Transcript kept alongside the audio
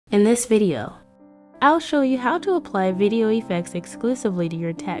In this video, I'll show you how to apply video effects exclusively to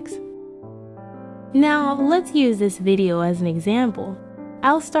your text. Now, let's use this video as an example.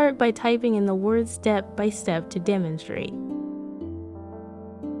 I'll start by typing in the words step by step to demonstrate.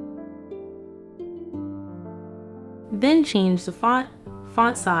 Then change the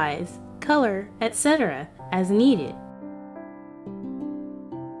font size, color, etc. as needed.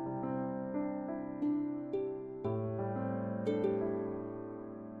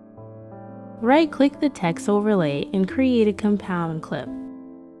 Right-click the text overlay and create a compound clip.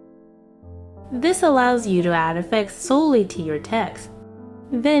 This allows you to add effects solely to your text.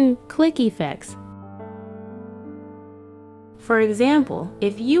 Then click Effects. For example,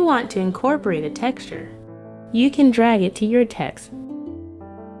 if you want to incorporate a texture, you can drag it to your text.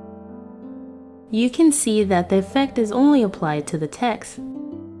 You can see that the effect is only applied to the text.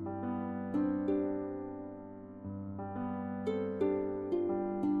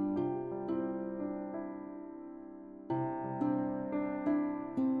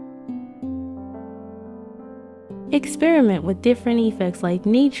 Experiment with different effects like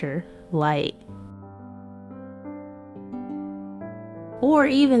nature, light, or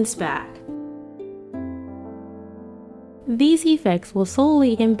even spat. These effects will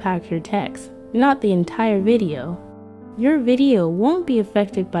solely impact your text, not the entire video. Your video won't be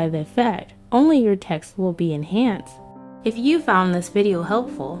affected by the effect, only your text will be enhanced. If you found this video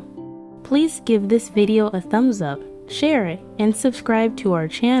helpful, please give this video a thumbs up, share it, and subscribe to our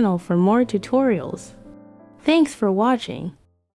channel for more tutorials. Thanks for watching.